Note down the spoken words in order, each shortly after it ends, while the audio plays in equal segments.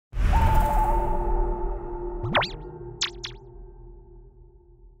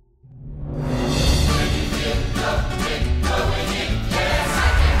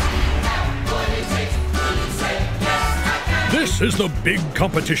This is the big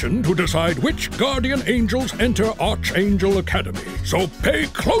competition to decide which guardian angels enter Archangel Academy. So pay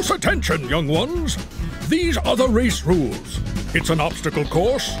close attention, young ones. These are the race rules. It's an obstacle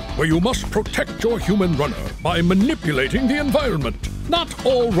course where you must protect your human runner by manipulating the environment. Not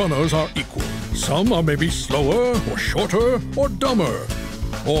all runners are equal. Some are maybe slower, or shorter, or dumber.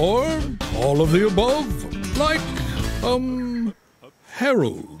 Or all of the above, like,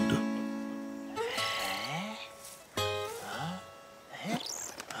 Harold.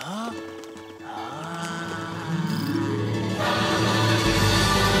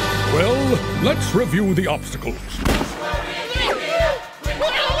 Well, let's review the obstacles.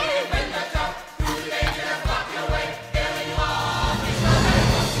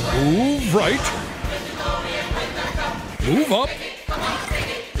 Move right. Move up.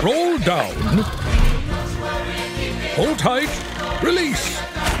 Roll down. Hold tight. Release.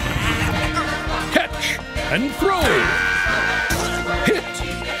 Catch and throw. Hit.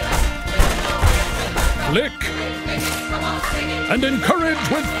 Flick. And encourage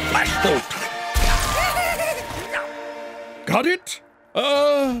with Flash Bolt. Got it?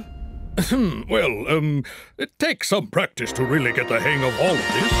 Well, it takes some practice to really get the hang of all of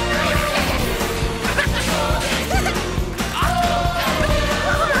this.